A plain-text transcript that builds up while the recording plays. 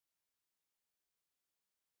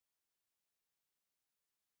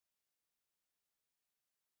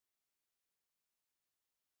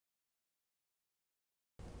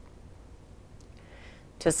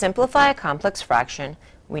To simplify a complex fraction,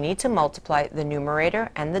 we need to multiply the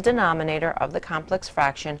numerator and the denominator of the complex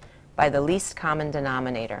fraction by the least common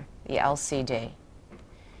denominator, the LCD.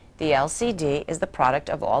 The LCD is the product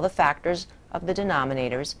of all the factors of the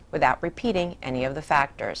denominators without repeating any of the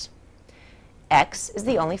factors. X is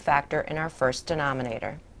the only factor in our first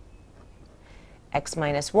denominator. X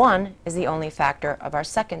minus 1 is the only factor of our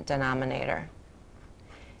second denominator.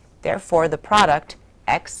 Therefore, the product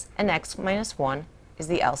x and x minus 1 is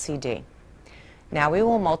the LCD. Now we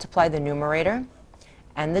will multiply the numerator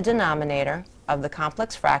and the denominator of the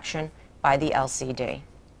complex fraction by the LCD.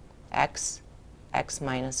 X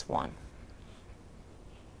minus 1.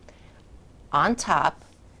 On top,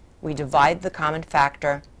 we divide the common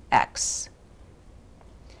factor x.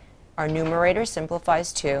 Our numerator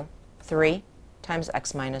simplifies to 3 times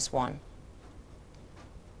x minus 1.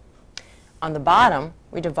 On the bottom,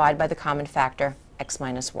 we divide by the common factor x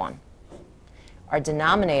minus 1. Our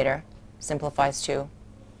denominator simplifies to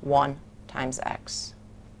 1 times x.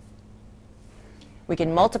 We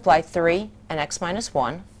can multiply 3 and x minus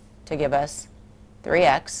 1 to give us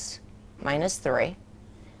 3x minus 3.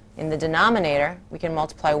 In the denominator, we can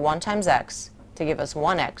multiply 1 times x to give us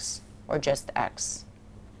 1x, or just x.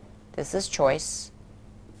 This is choice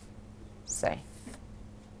C.